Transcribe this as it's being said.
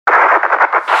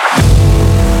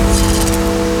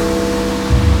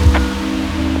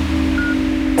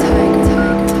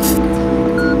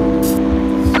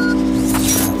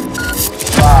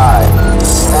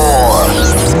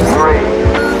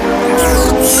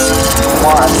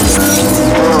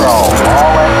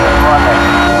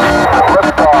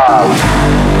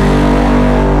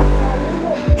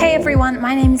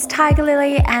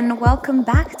welcome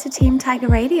back to Team Tiger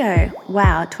Radio.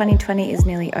 Wow, 2020 is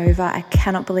nearly over. I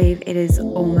cannot believe it is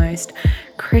almost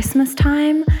Christmas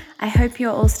time. I hope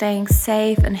you're all staying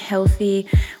safe and healthy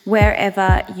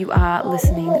wherever you are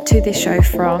listening to this show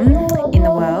from in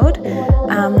the world.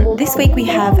 This week we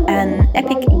have an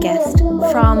epic guest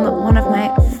from one of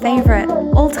my favorite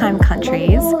all-time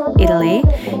countries, Italy.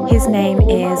 His name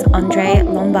is Andre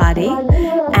Lombardi,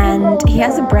 and he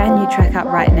has a brand new track up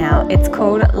right now. It's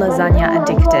called Lasagna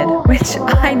Addicted, which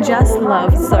I just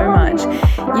love so much.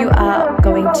 You are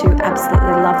going to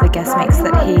absolutely love the guest mix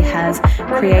that he has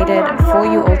created for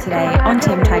you all today on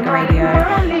Team Tiger Radio.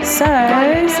 So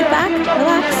sit back,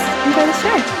 relax, enjoy the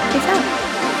show. Peace out.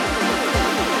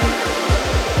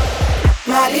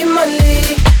 Mali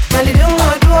Mali, Mali don't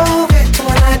want to get to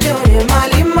what I do.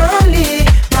 Mali Mali,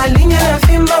 Mali nyana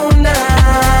fimba una.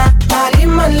 Mali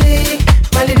Mali,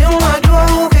 Mali don't want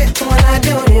to get to what I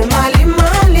do. Mali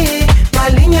Mali,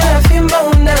 Mali nyana fimba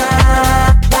una.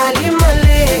 Mali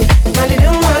Mali, Mali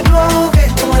don't want to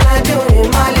get to what I do.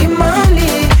 Mali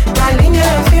Mali, Mali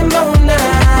nyana fimba una.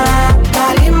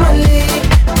 Mali Mali,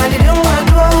 Mali don't want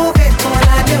to get to what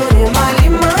I do. Mali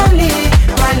Mali,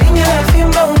 Mali nyana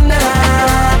fimba una.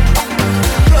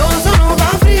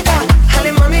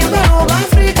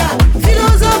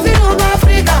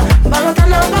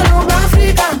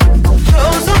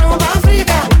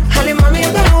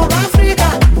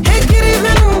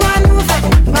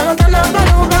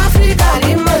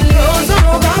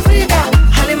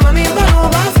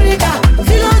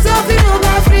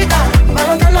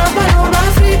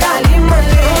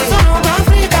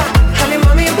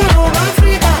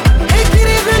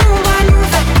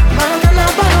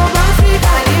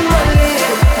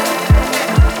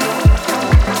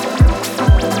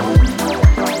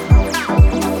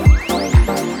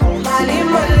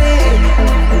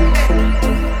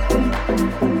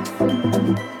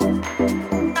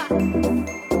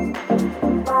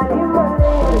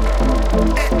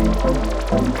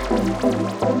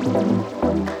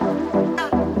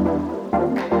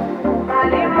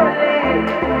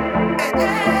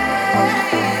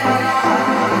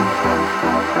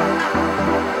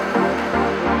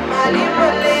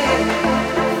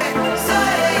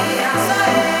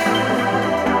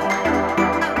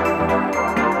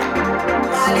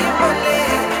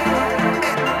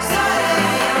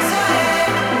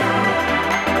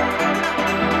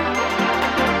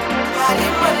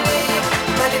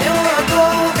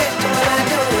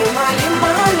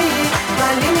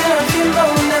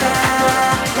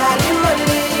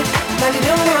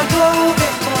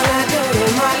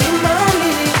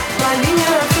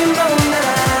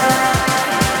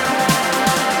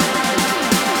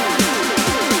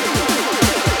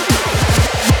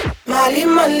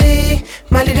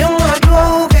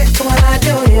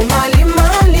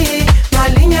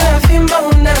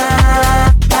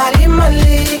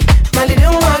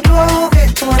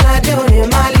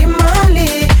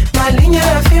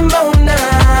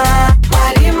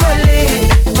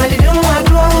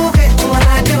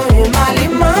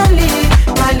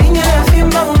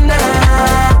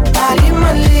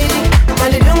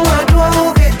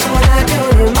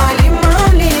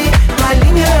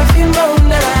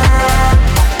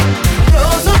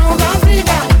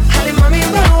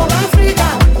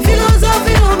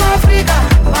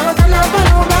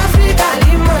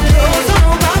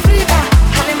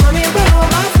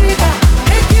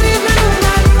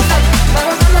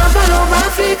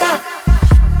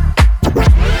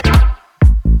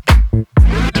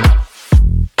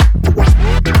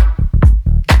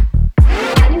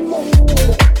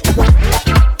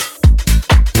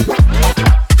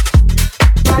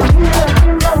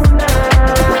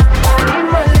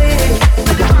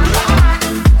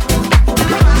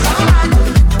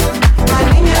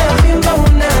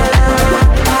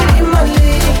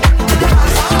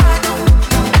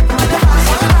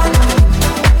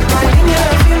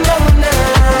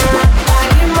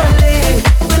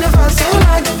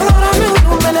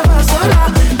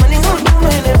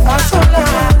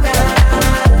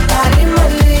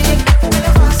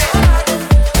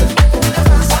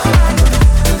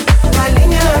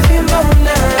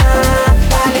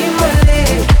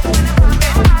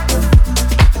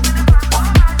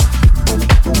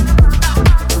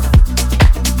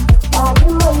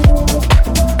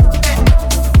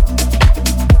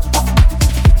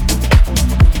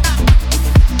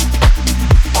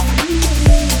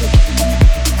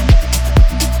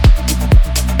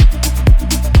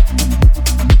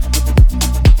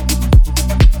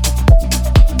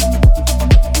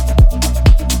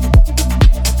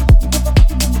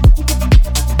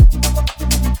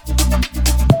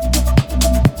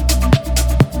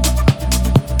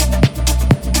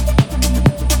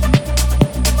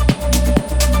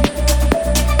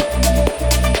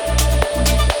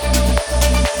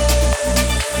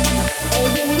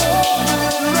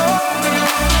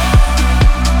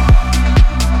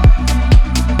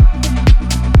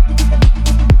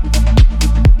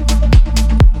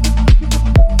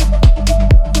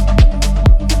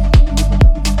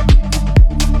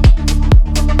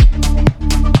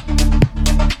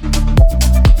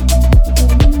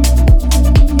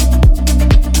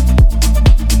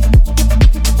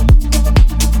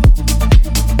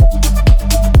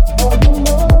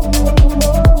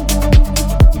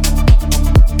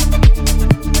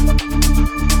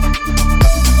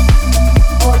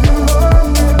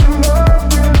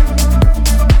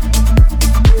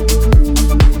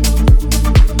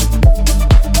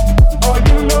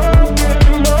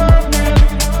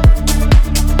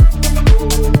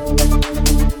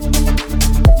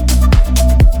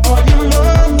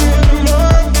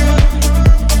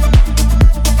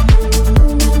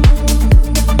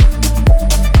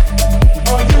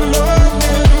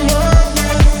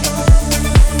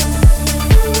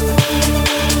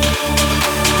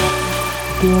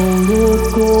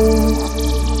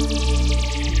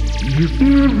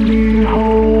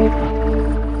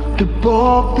 The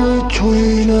bond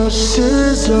between us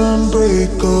is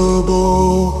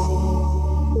unbreakable.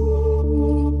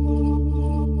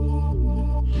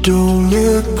 Don't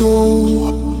let go.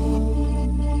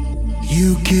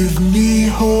 You give me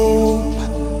hope.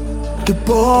 The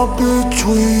bond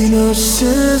between us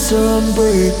is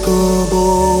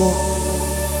unbreakable.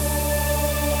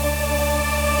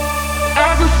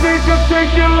 I just need to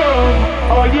take your love,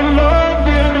 all your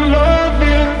loving,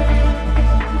 loving.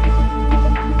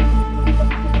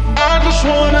 I just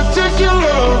wanna take your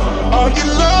love, all your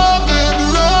loving,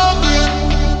 loving.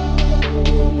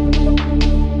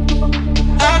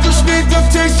 I just need to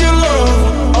take your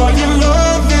love, all your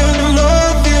loving,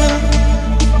 loving.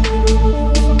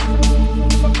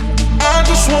 I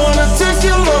just wanna take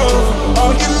your love,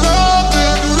 all your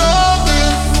loving,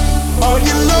 loving, all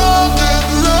your loving,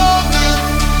 loving,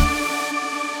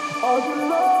 all your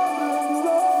loving,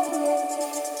 loving,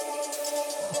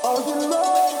 all your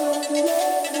loving,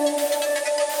 loving.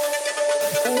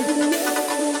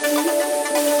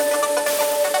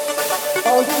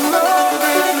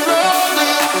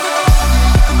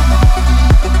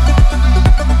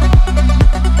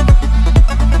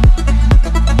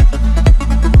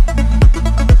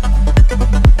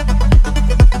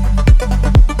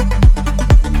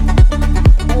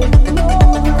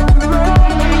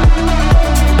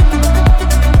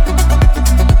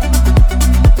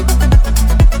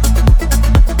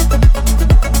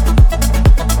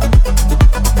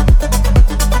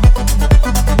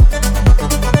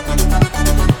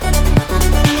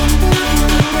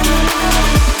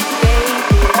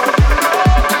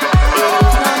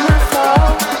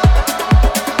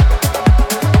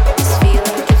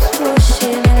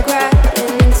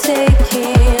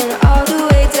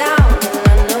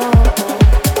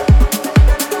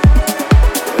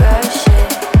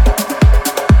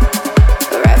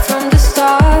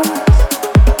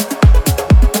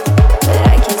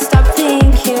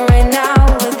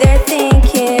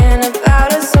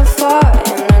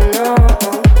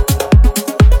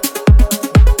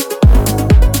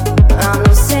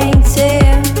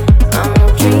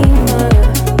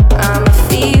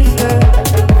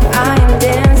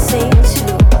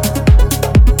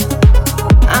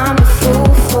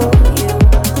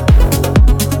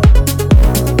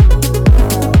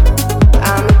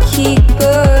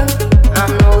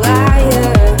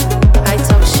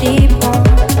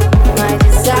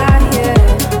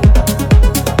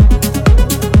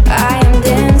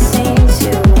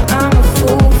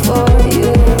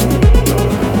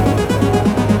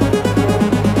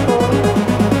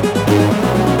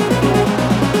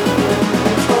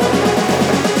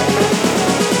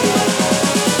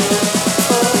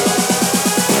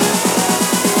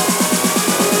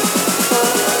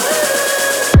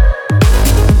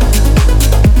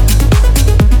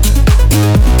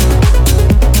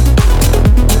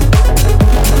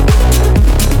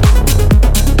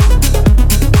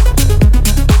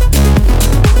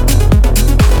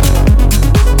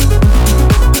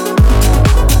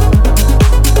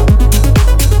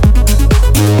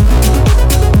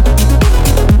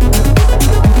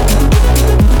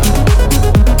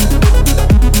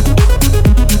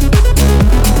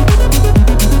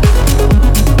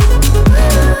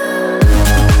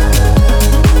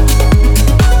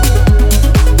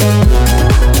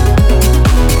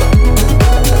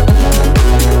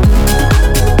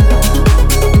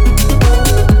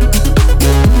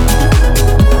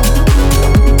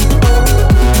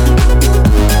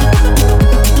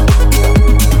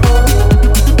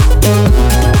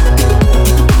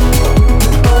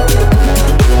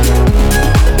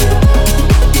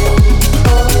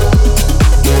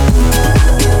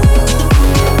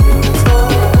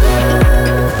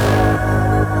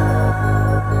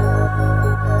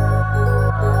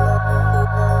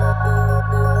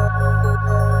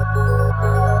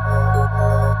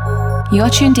 You're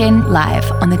tuned in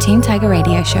live on the Team Tiger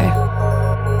Radio Show.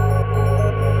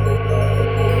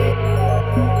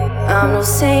 I'm no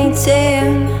saint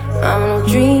and I'm no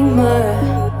dreamer.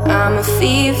 I'm a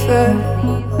fever,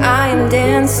 I am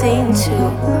dancing too.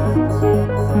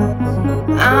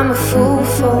 I'm a fool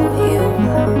for you.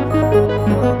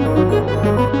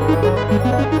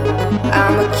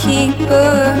 I'm a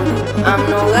keeper, I'm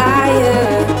no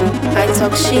liar. I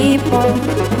talk sheep on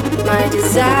my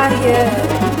desire.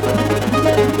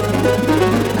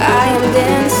 I am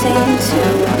dancing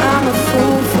too. I'm a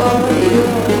fool for you.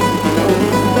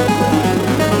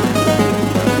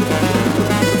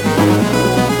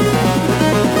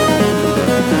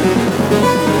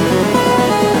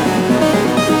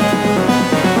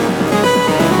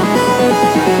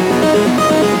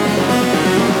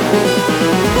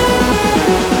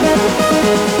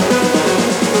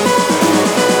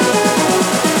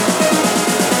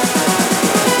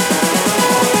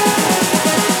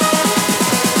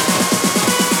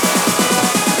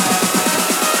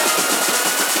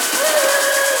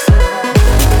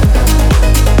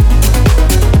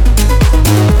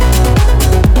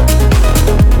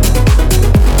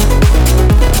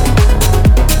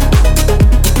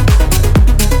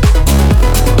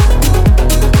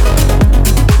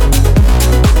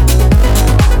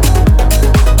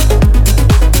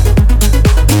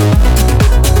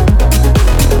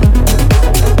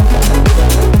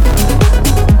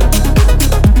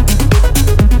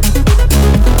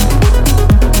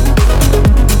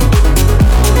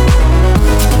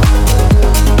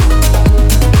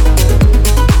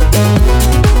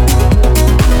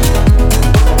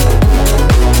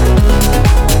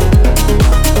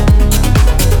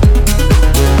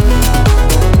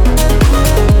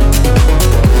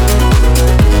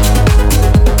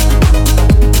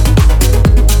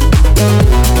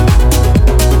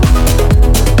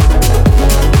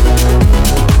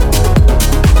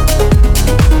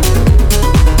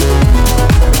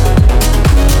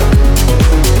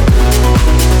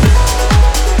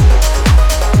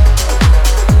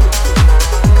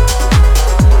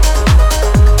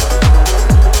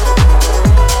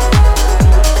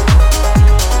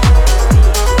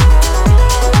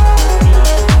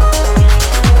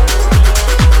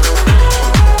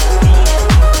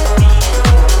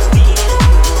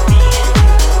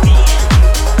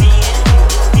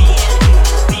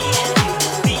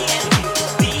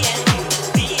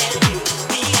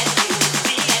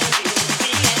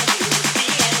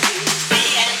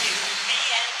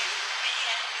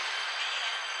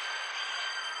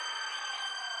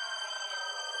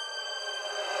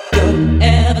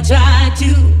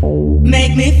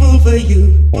 Make me fool for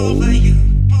you, fool for you,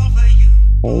 fool for you,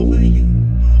 fool for you.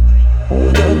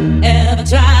 Don't ever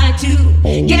try to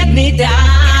get me down.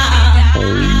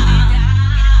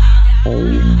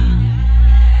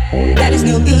 That is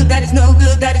no good, that is no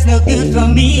good, that is no good for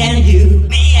me and you.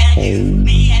 Me and you,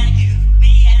 me and you,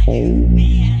 me and you,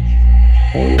 me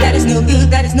and you. That is no good,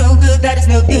 that is no good, that is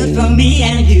no good for me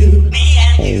and you. Me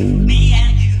and you, me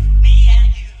and you, me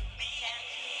and you, me and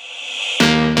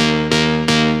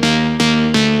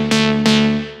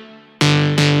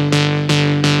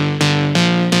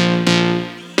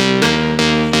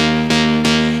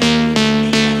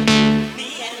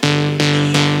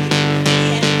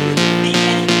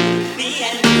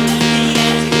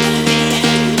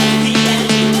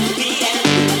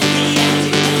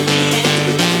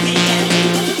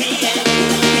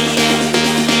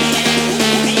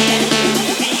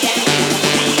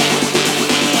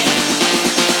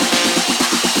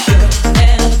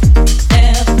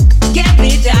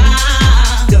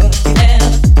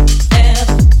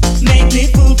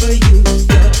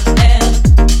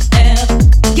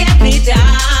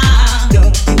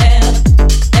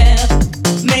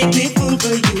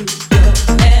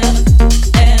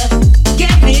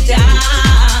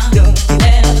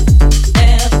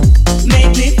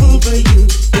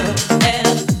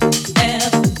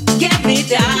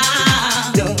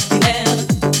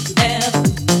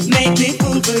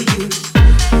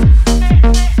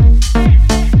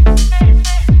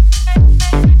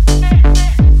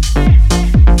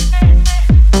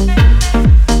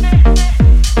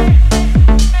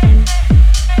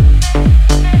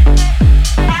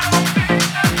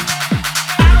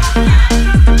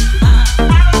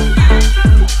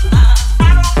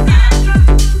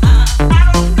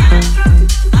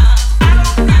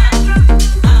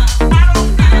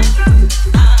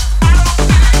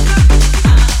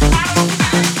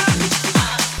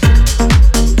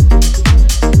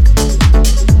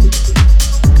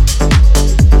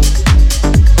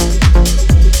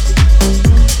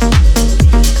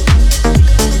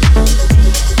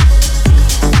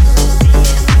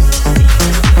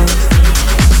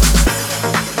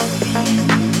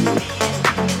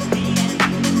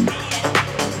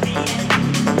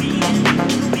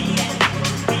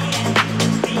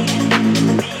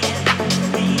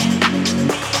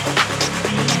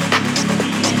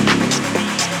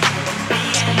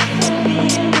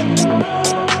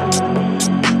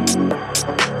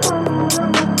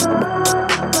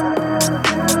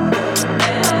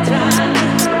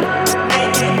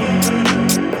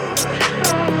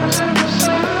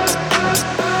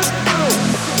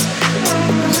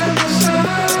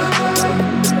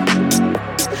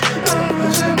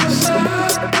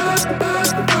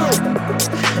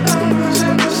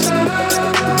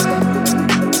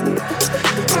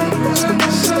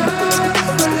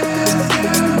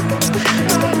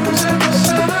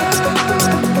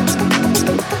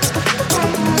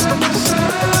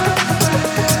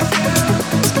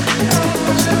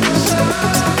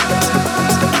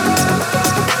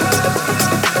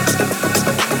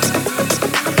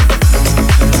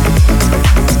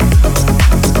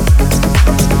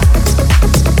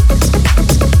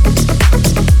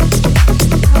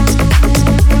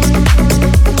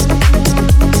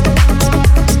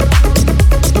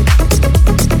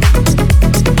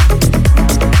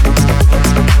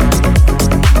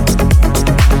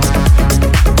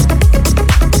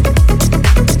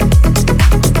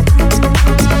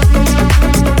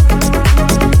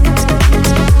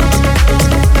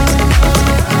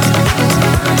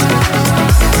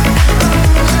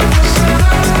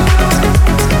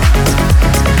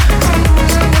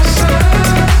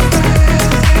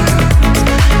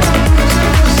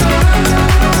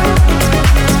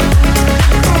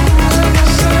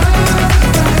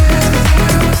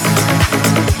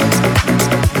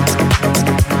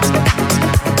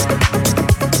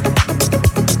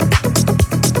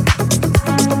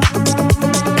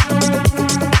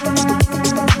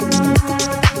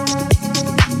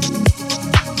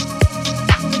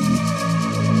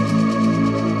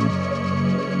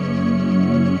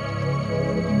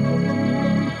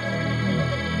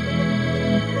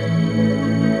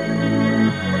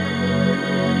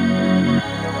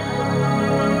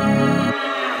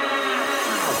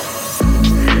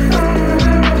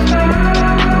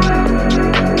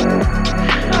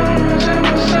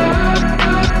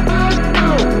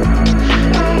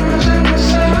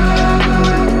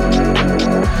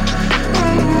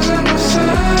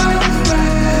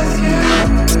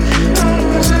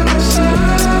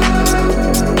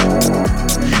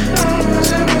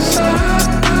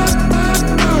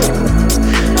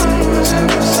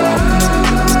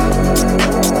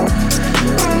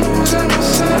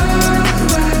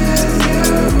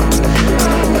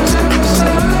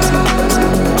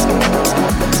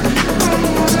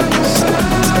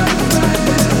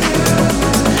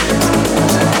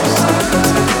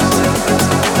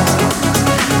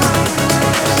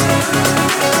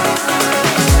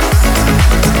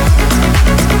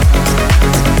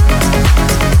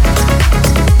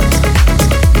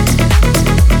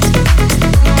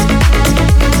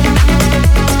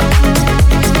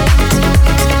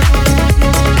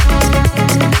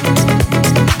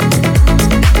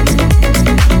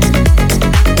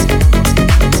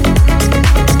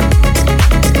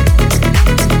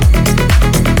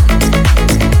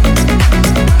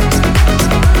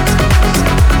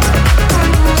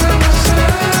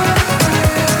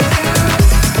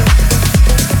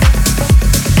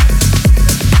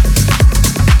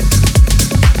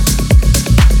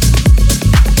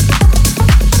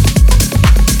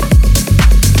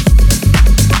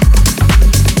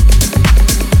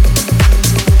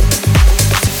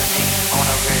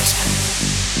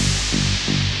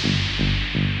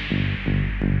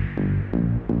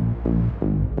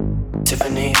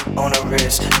on the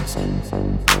wrist.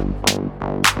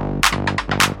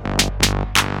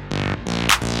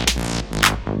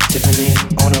 Tiffany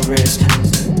on the wrist.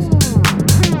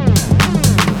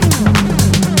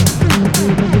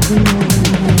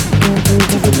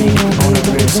 Tiffany on the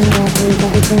wrist.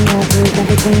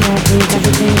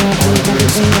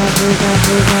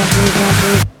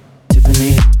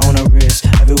 Tiffany on her wrist.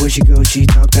 Everywhere she goes, she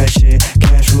talk that shit.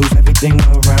 Cash rules everything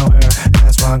around her.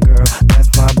 That's my girl, that's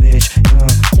my bitch.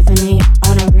 Tiffany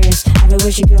on her wrist.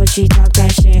 Everywhere she goes, she talk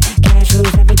that shit. Cash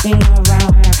rules everything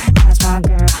around her. That's my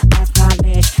girl, that's my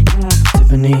bitch.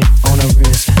 Tiffany on her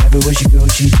wrist. Everywhere she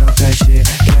goes, she talk that shit.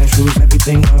 Cash rules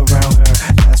everything around her.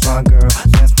 That's my girl,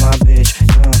 that's my bitch.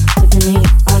 Tiffany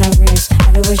on her wrist.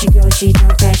 Everywhere she goes, she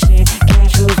talk that shit.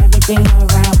 Cash rules everything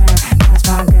around her. That's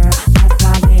my girl, that's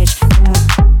my bitch.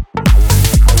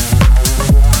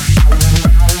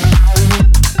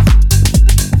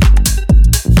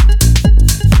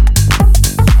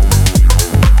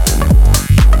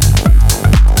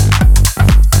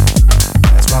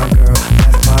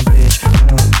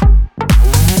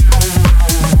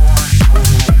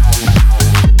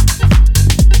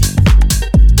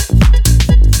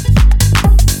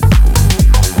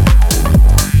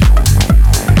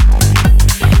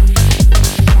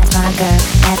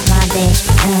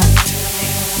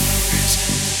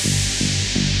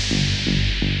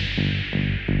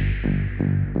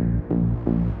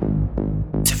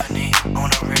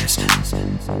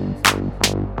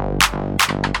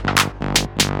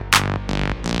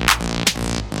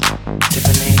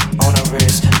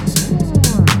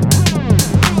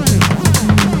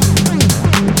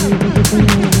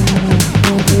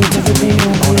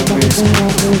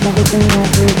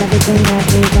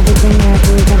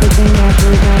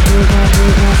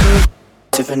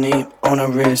 Tiffany on her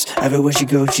wrist. Everywhere she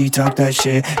goes, she talk that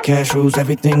shit. Cash rules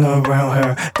everything around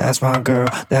her. That's my girl,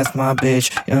 that's my bitch.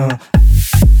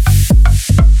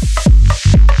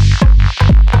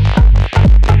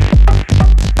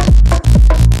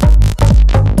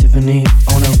 Tiffany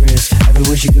on her wrist.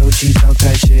 Everywhere she goes, she talk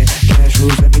that shit. Cash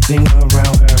rules everything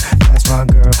around her. That's my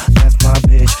girl, that's my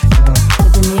bitch.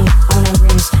 Tiffany on her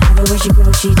wrist. Everywhere she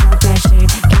goes, she talk that shit.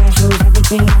 Cash rules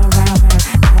everything around her.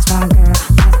 That's my girl,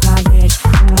 that's my bitch.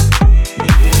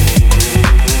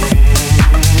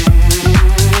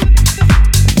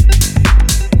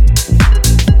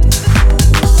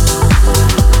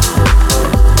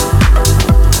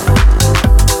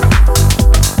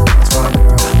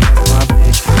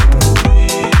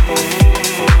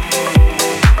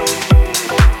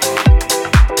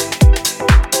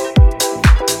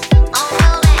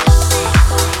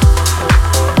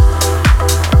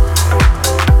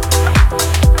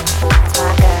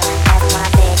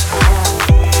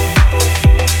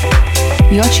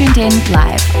 You're tuned in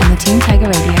live on the Team Tiger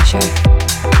Radio Show.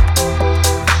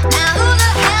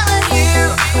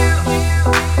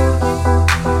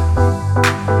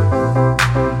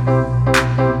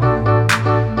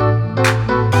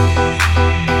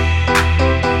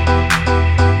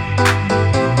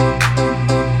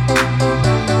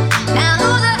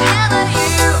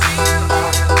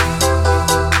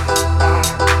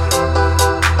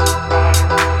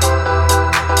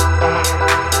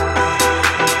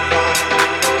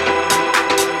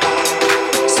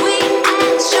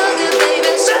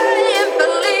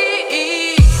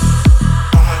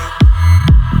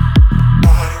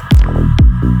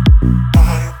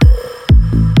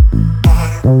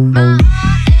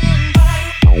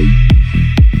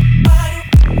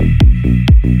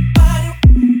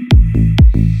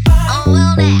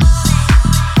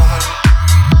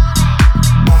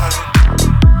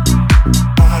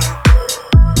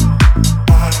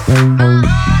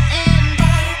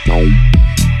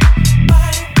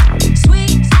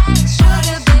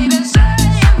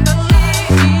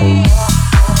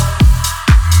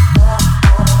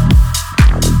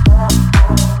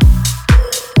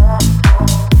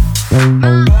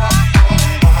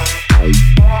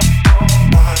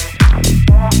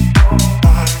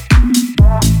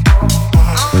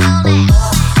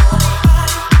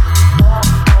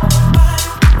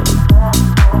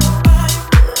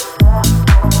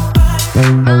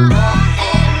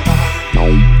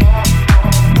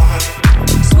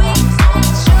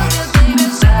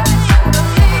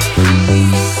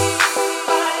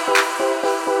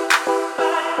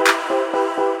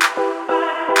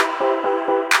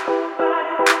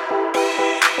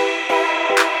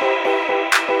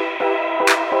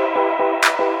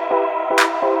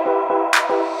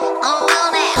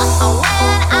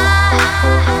 When I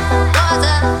was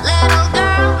a little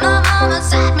girl, my mama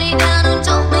sat me down and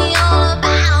told me all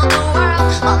about the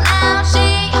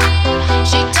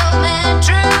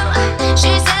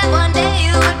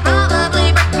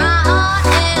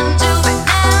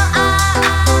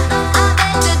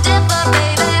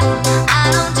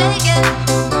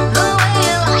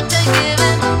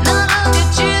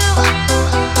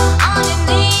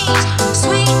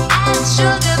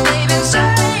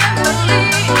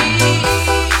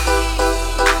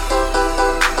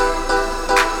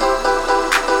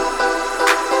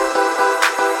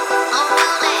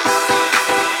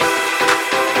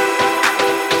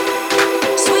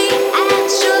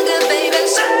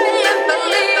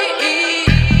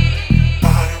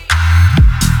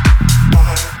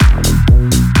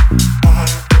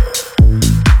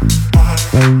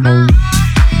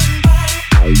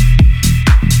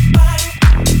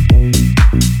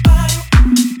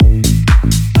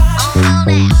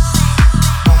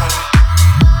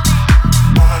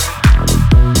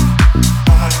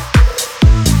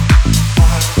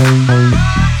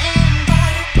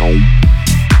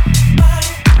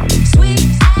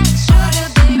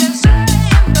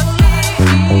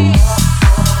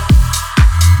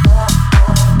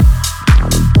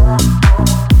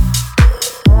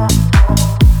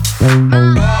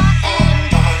La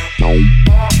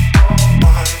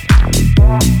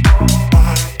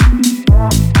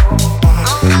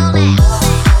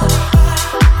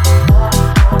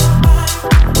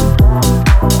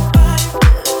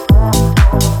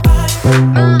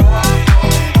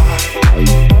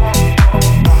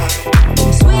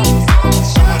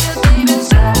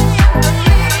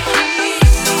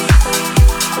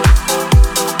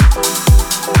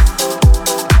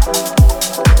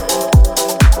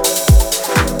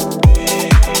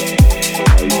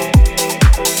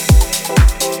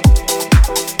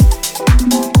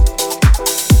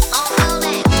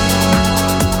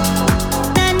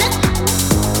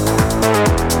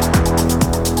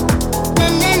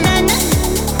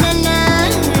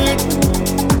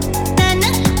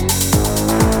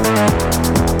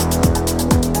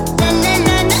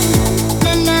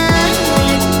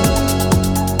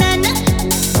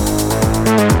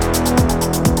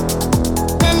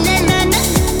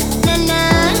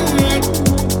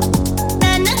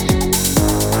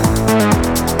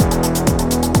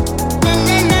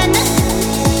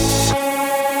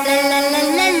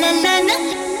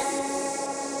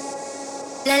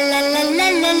la la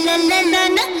la la la la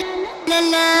la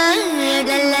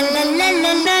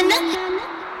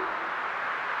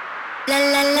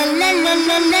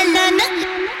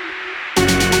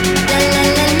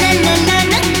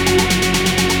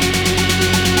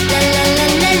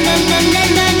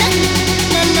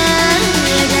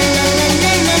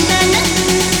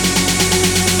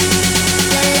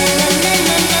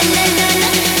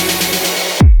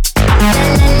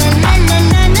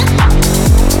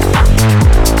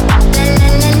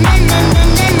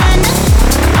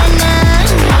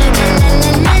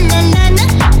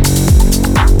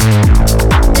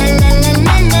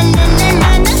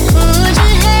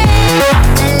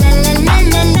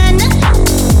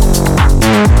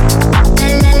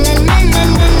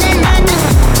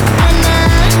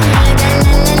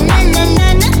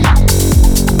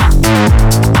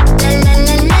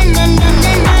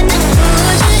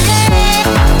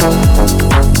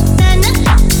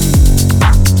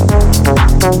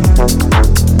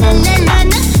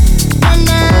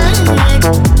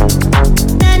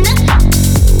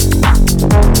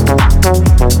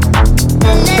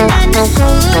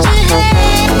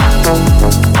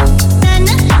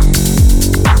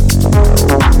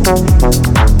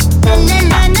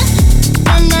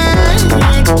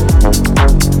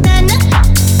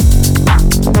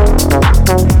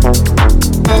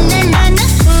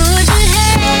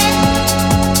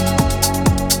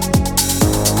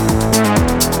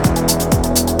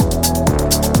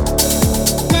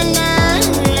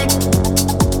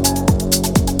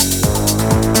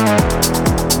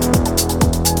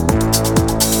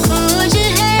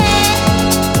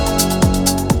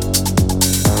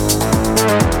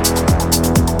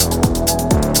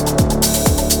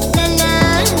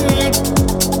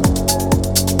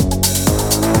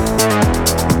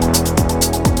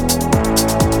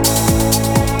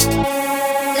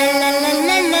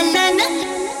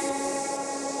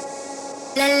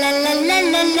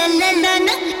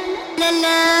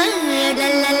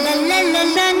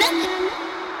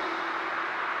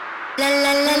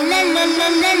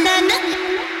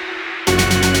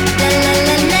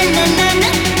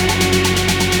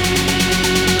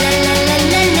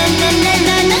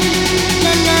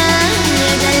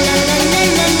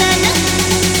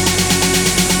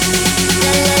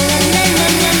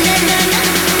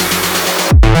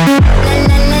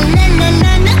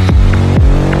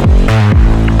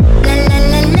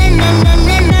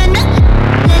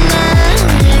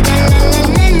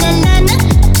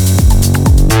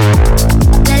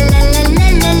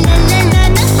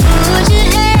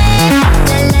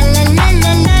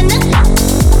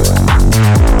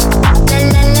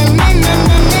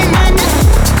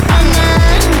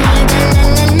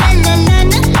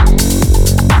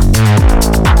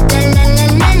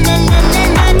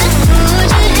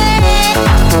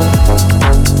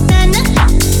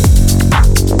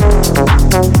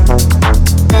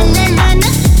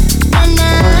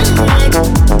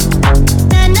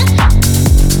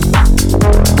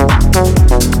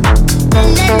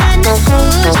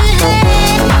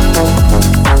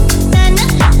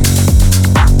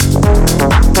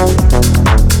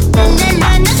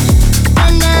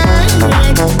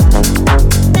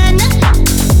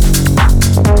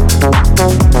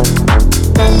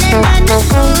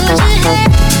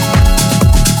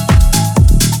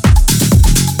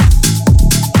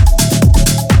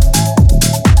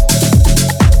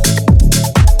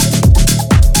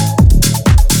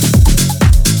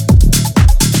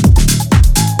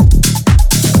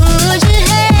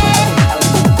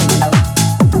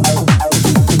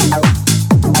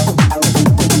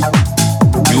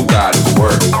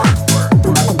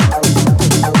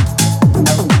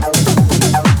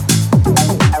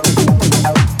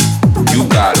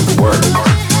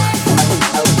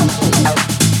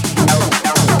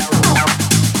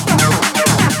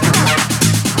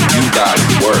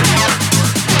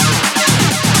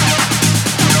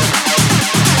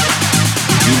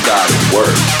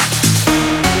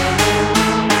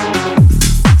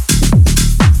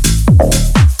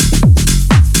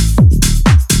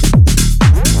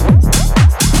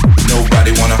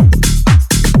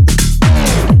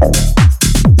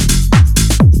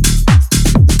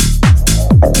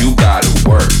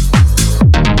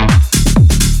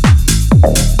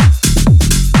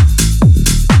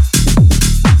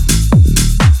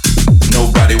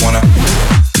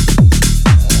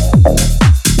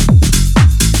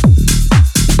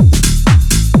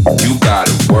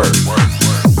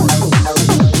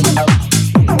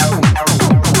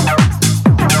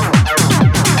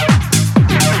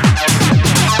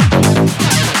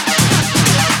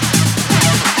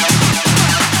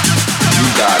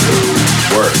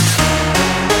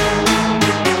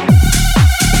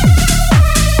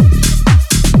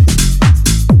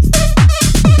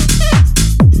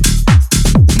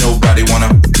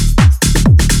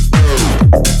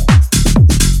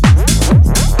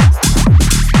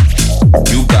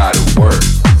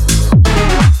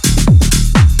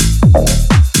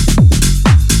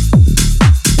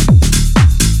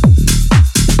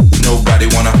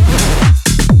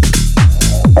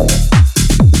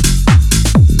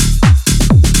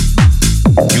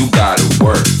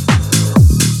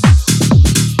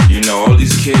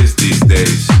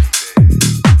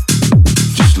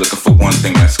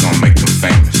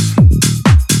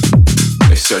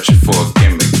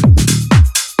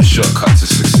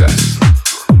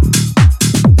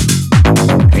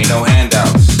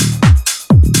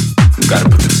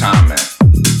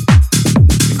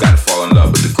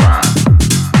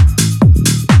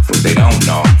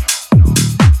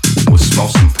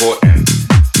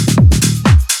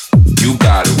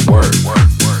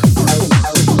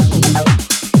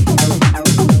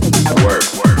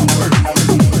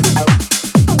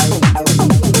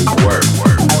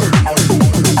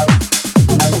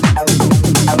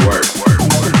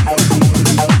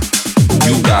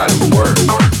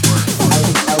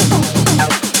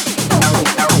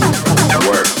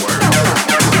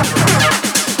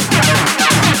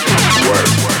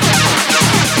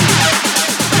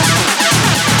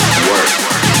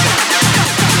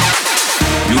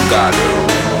gotta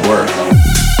work.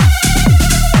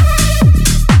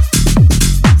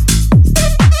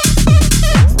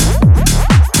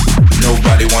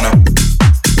 Nobody wanna.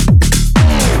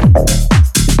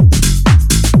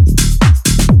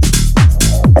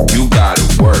 You gotta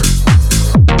work.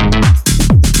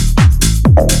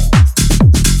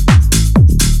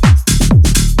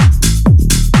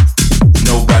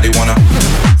 Nobody wanna.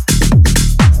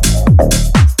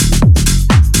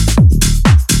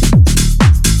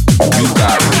 You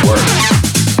gotta work.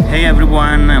 Hey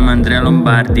everyone, I'm Andrea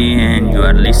Lombardi and you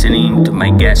are listening to my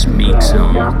guest mix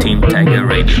on Team Tiger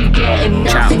Radio.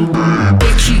 Ciao.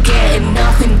 Bitch, you getting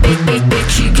nothing,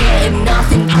 bitch, you getting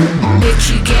nothing, bitch,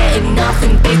 you getting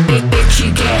nothing, bitch,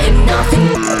 you getting nothing.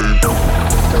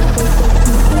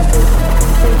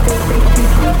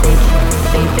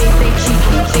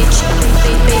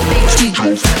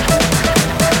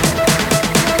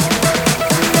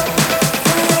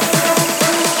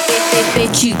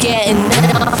 Bitch, you getting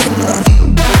nothing.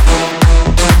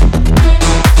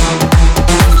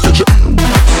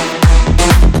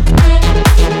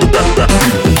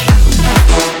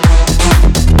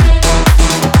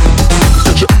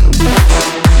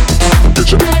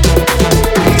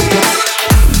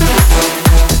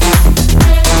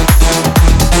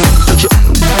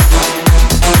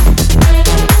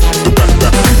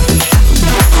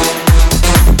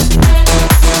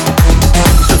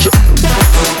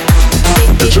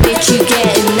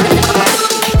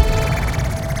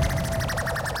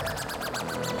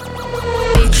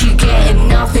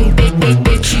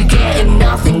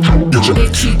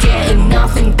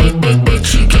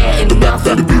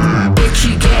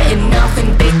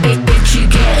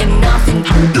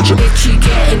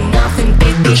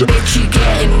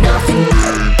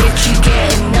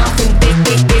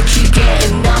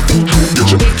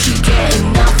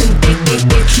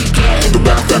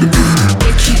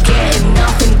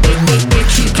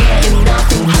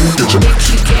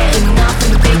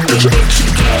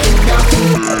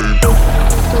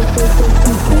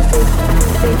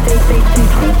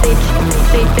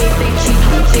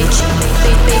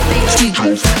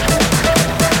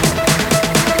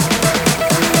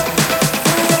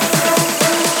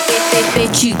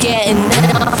 Bitch, you getting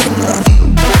nothing.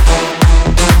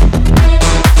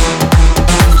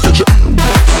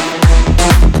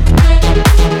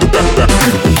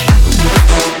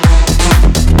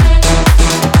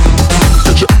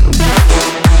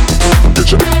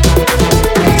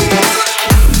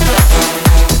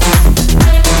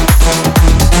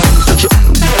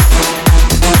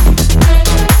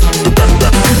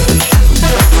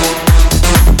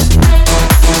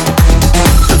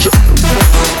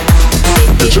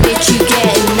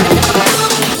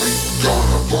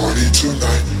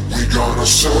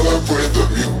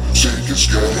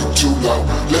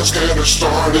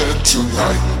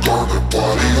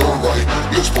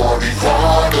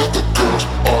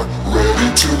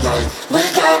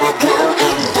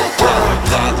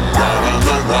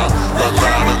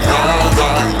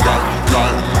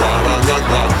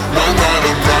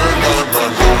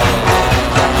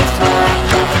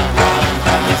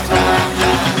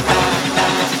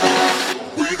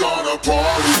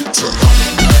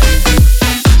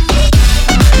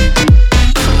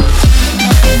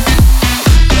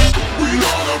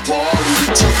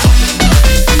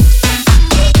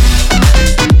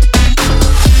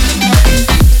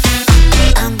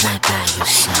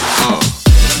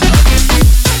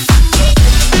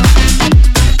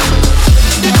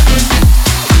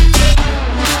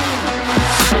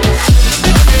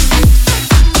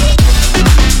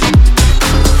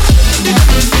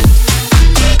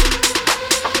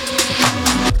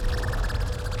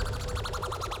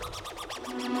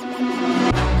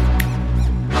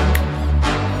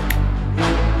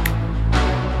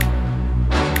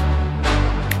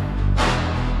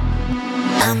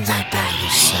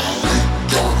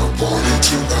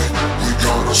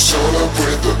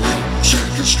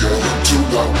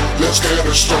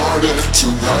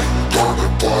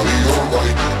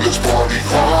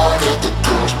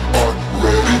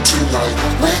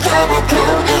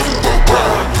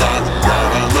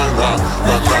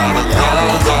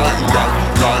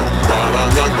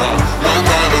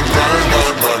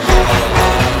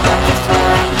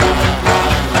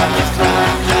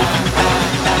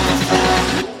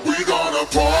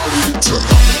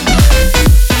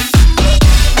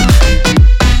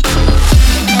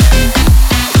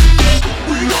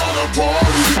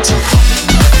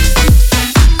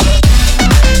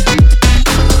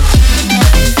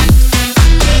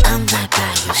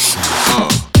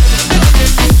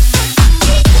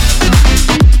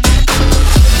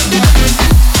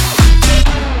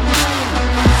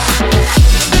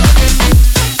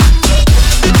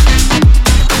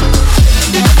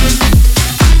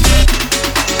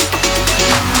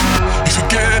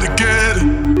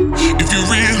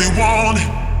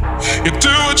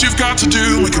 what you've got to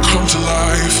do, make it come to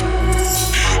life.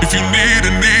 If you need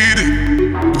it,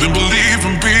 then believe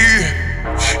and be it.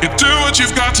 Yeah, do what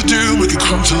you've got to do, make it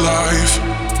come to life.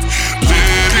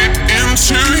 Let it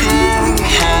into your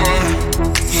heart.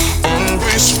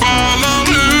 Always follow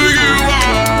who you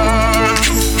are.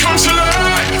 Come to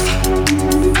life.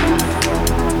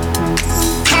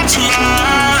 Come to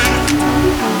life.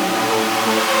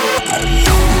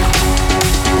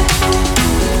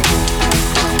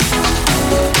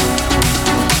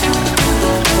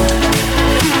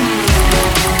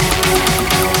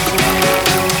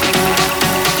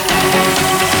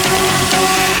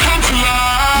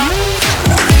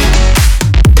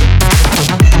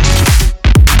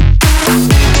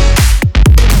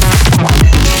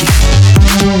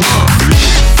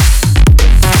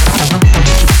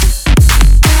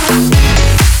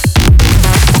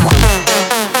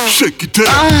 Shake it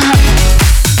down.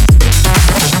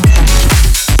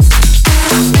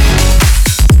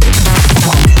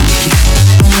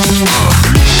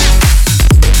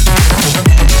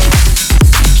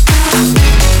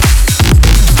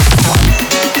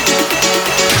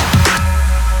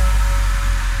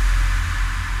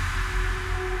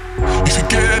 If you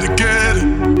get it, get it.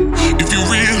 If you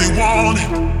really want it,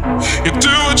 you do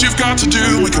what you've got to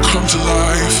do, make it come to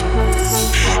life.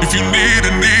 If you need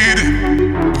it,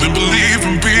 then believe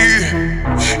and be it.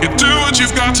 You do what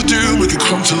you've got to do, make it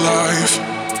come to life.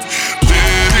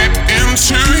 Let it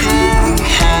into your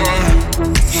heart.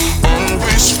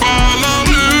 Always follow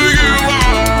who you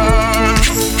are.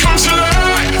 Come to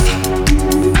life.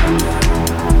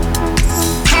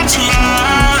 Come to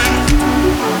life.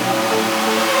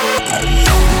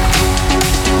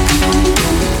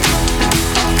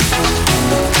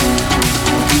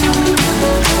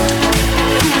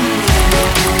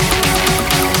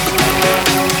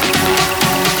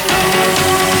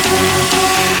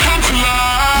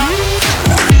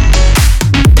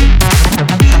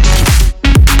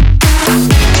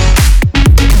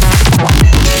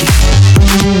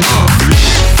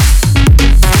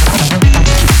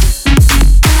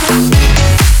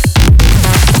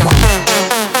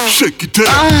 Shake it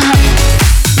down.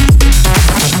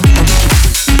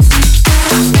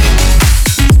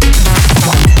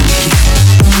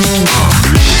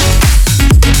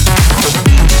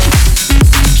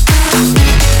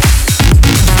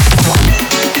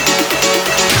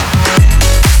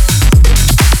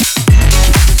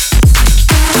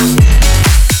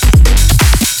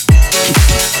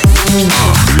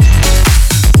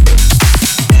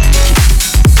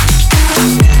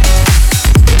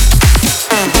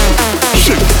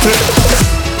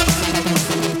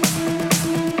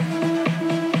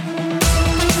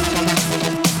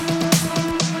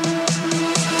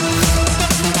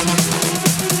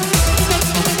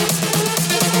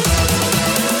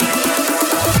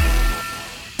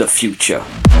 The future.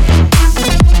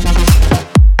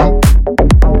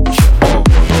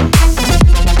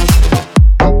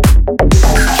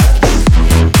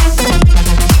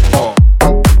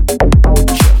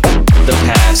 The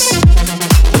past,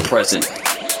 the present,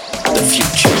 the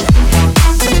future.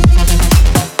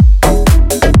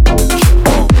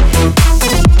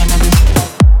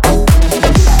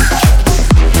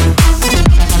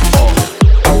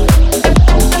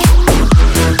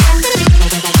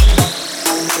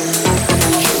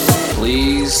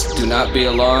 Do not be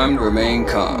alarmed, remain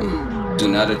calm. Do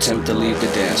not attempt to leave the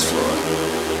dance floor.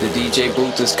 The DJ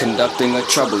booth is conducting a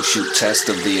troubleshoot test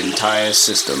of the entire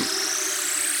system.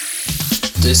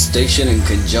 This station, in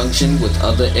conjunction with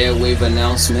other airwave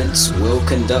announcements, will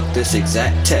conduct this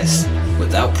exact test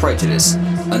without prejudice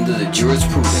under the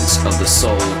jurisprudence of the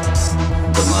soul,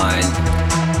 the mind,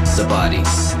 the body,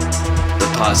 the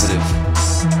positive,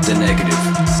 the negative,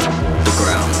 the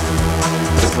ground,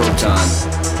 the proton,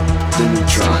 the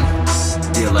neutron,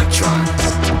 the electron,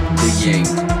 the yin,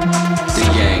 the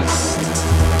yang,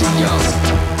 the young,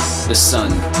 the sun,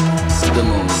 the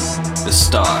moon, the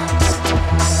star,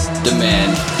 the man,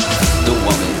 the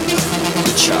woman,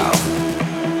 the child,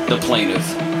 the plaintiff,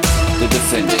 the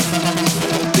defendant,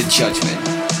 the judgment,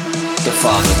 the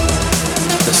Father,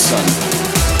 the Son,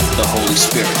 the Holy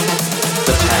Spirit,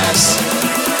 the past,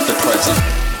 the present,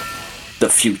 the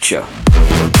future.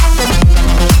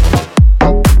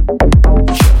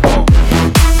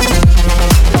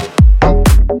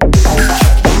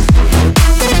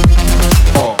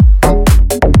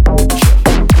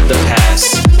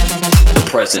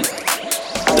 Present,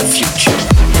 the future.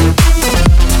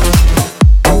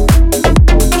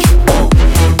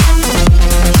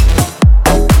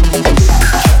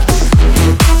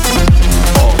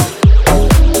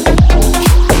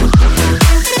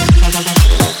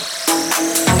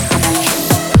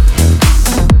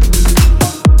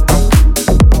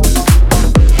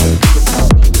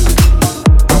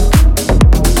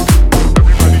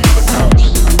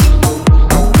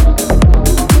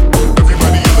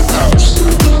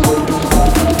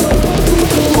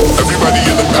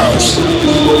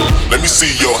 Let me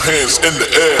see your hands in the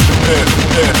air.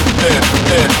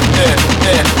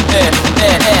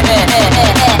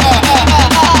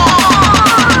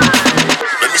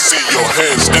 Let me see your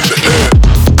hands in the air.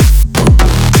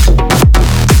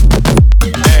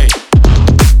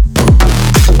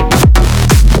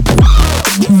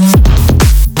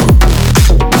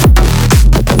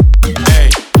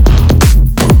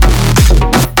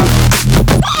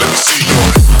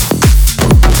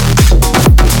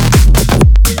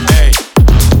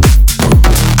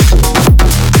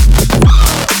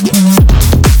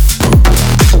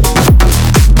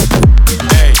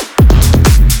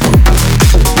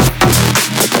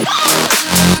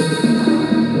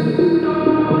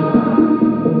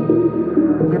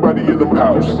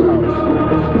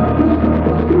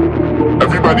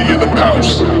 Everybody in the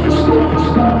house.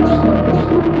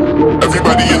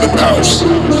 Everybody in the house.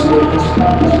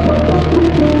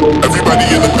 Everybody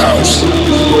in the house.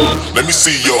 Let me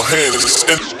see your hands.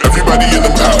 Everybody in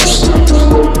the house.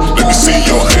 Let me see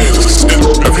your hands.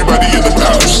 Everybody in the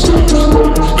house.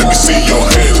 Let me see your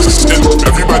hands.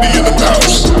 Everybody in the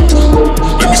house.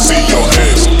 Let me see your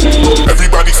hands.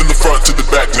 Everybody from the front to the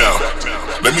back now.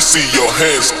 Let me see your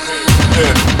hands.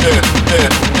 Let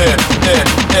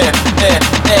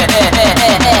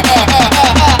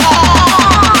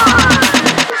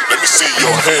me see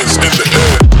your hands in the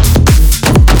air.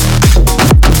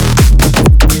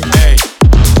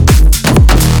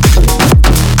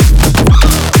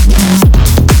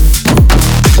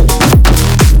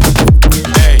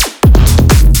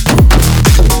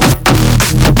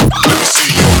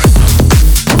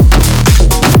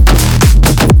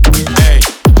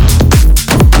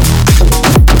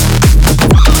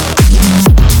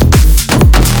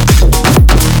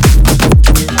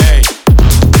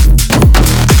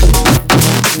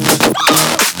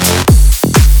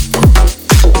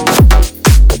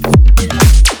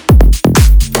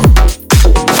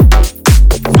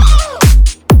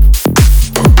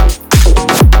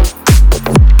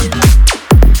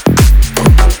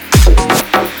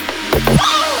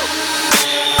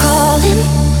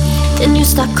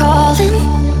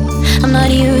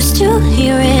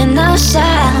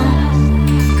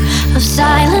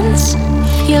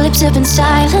 Have been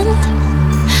silent.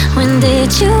 When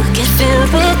did you get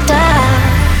filled with doubt?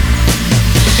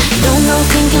 Don't go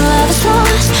thinking love is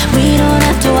lost. We don't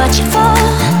have to watch it fall.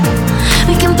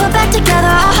 We can put back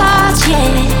together our hearts,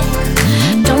 yeah.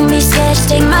 Don't be scared, just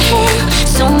take my hand.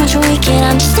 So much we can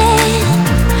understand,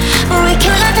 but we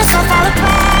can't let this all fall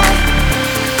apart.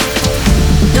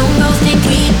 Don't go think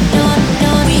we don't.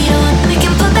 We can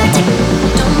put back together.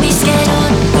 Don't be scared,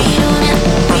 we don't have.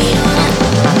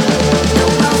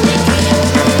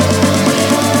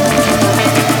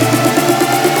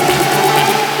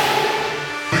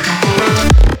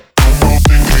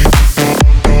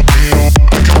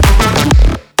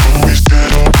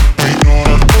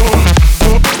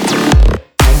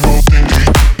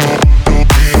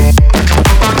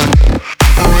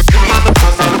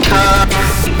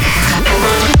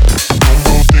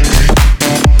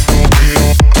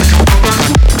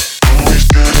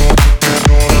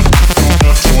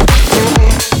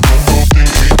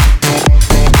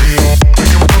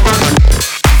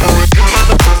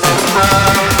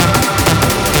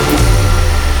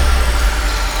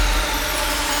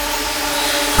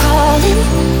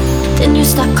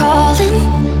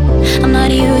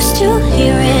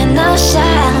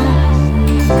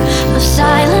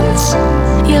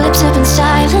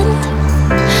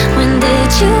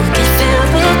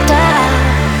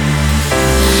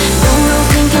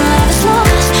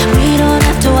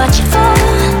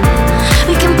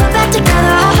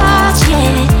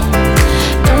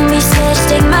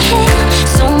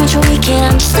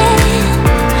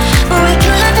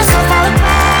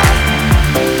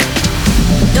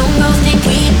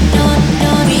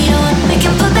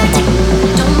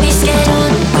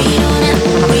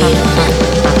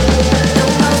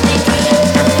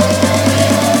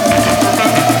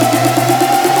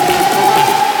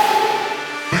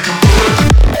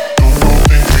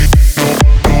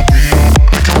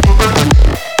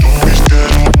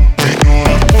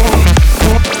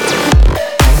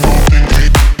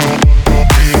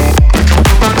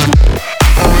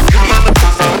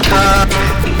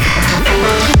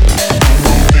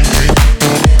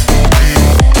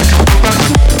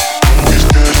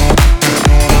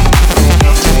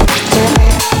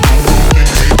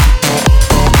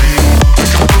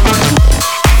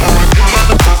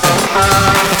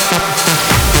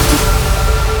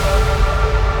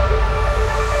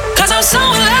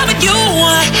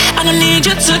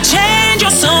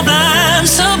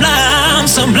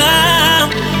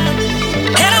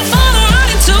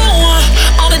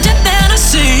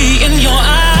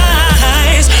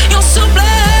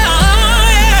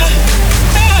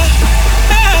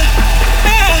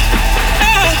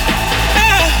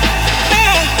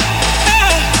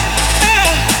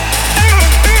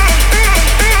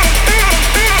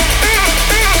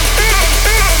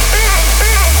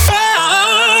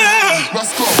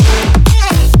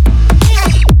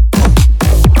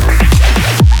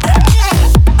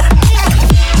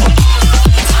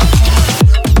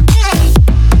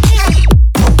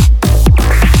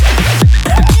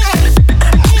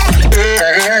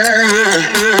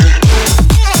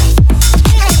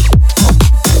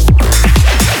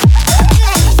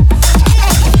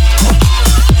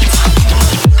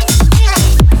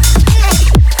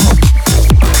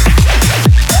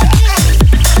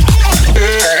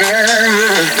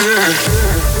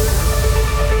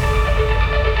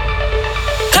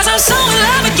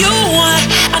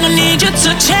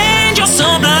 to change. You're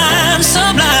sublime,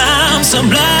 sublime,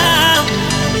 sublime.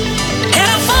 And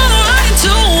I follow right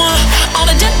into all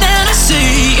the depth that I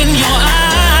see in your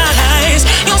eyes.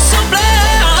 You're sublime.